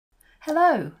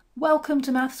Hello, welcome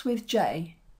to Maths with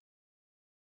Jay.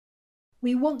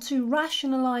 We want to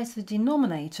rationalise the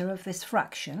denominator of this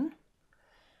fraction.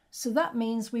 So that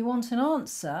means we want an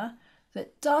answer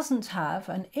that doesn't have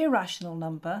an irrational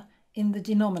number in the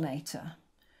denominator.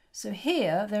 So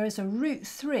here there is a root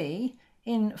 3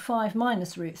 in 5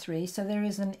 minus root 3, so there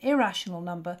is an irrational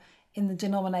number in the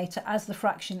denominator as the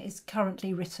fraction is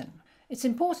currently written. It's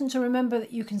important to remember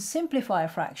that you can simplify a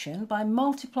fraction by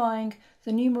multiplying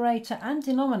the numerator and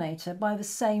denominator by the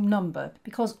same number,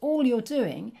 because all you're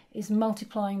doing is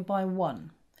multiplying by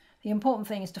 1. The important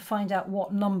thing is to find out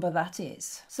what number that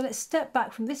is. So let's step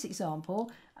back from this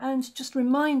example and just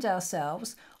remind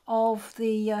ourselves of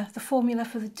the formula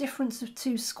for the difference of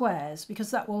two squares,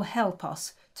 because that will help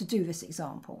us to do this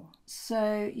example.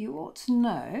 So you ought to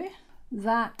know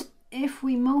that if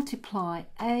we multiply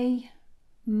a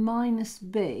minus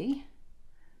b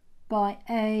by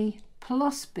a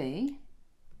plus b,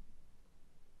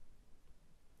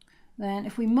 then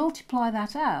if we multiply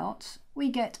that out, we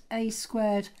get a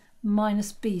squared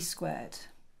minus b squared.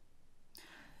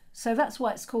 So that's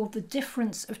why it's called the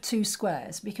difference of two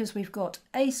squares, because we've got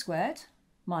a squared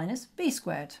minus b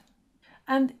squared.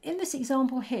 And in this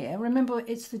example here, remember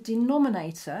it's the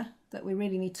denominator that we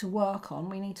really need to work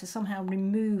on. We need to somehow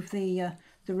remove the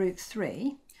root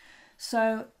 3.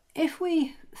 So if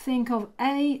we think of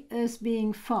a as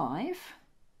being 5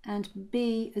 and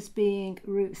b as being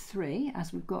root 3,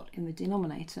 as we've got in the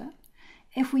denominator,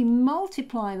 if we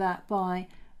multiply that by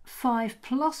 5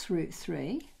 plus root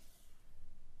 3,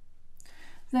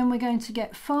 then we're going to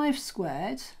get 5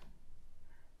 squared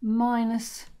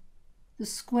minus the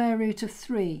square root of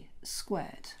 3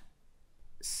 squared.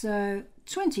 So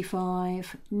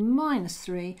 25 minus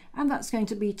 3, and that's going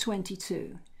to be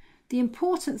 22. The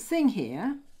important thing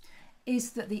here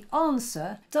is that the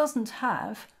answer doesn't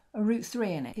have a root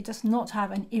 3 in it. It does not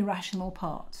have an irrational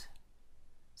part.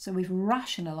 So we've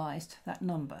rationalised that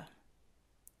number.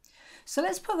 So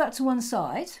let's put that to one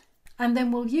side, and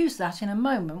then we'll use that in a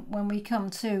moment when we come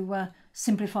to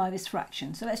simplify this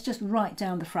fraction. So let's just write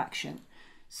down the fraction.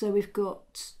 So we've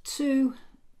got 2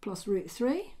 plus root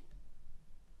 3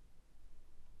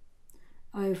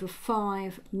 over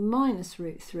 5 minus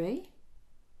root 3.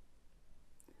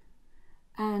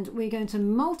 And we're going to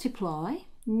multiply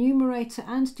numerator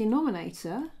and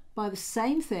denominator by the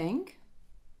same thing.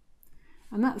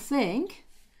 And that thing,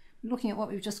 looking at what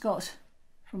we've just got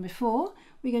from before,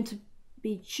 we're going to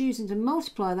be choosing to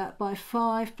multiply that by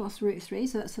 5 plus root 3.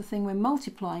 So that's the thing we're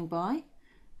multiplying by.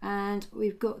 And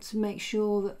we've got to make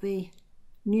sure that the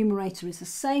numerator is the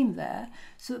same there.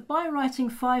 So that by writing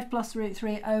 5 plus root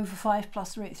 3 over 5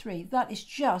 plus root 3, that is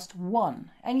just 1.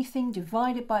 Anything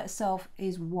divided by itself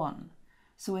is 1.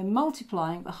 So we're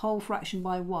multiplying the whole fraction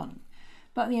by 1.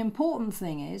 But the important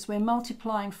thing is we're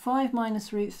multiplying 5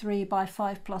 minus root 3 by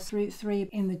 5 plus root 3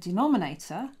 in the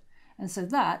denominator. And so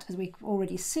that, as we've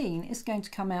already seen, is going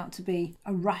to come out to be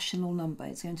a rational number.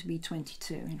 It's going to be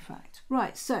 22, in fact.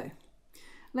 Right, so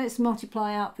let's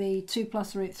multiply out the 2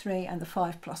 plus root 3 and the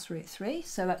 5 plus root 3.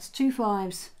 So that's 2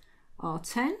 5s are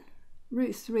 10.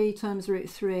 Root 3 times root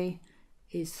 3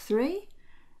 is 3.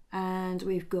 And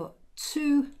we've got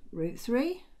 2 root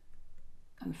 3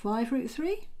 and 5 root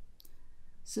 3.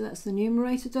 So that's the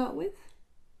numerator dealt with.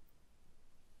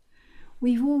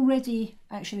 We've already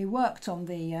actually worked on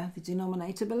the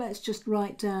denominator, but let's just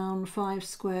write down 5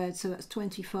 squared, so that's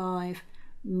 25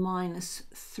 minus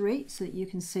 3, so that you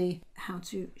can see how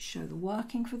to show the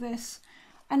working for this.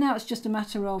 And now it's just a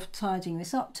matter of tidying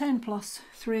this up. 10 plus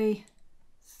 3,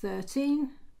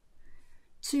 13.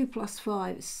 2 plus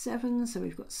 5 is 7, so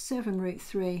we've got 7 root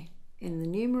 3 in the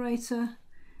numerator,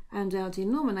 and our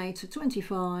denominator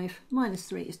 25 minus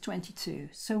 3 is 22.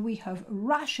 So we have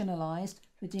rationalised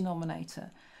the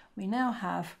denominator. We now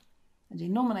have a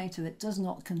denominator that does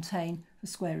not contain the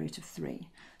square root of 3.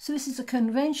 So this is a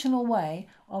conventional way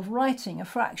of writing a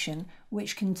fraction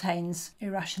which contains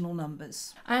irrational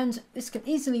numbers. And this can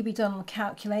easily be done on a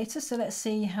calculator, so let's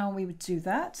see how we would do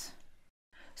that.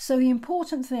 So the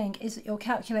important thing is that your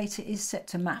calculator is set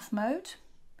to math mode.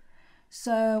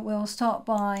 So we'll start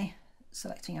by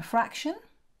selecting a fraction.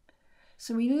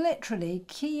 So we literally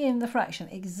key in the fraction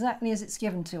exactly as it's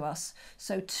given to us.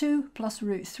 So 2 plus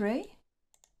root 3.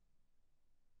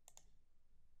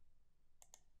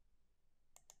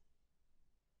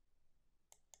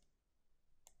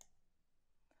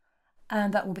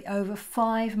 And that will be over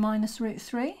 5 minus root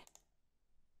 3.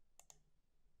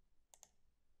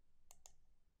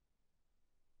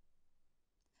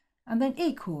 And then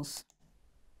equals,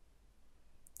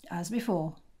 as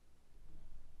before.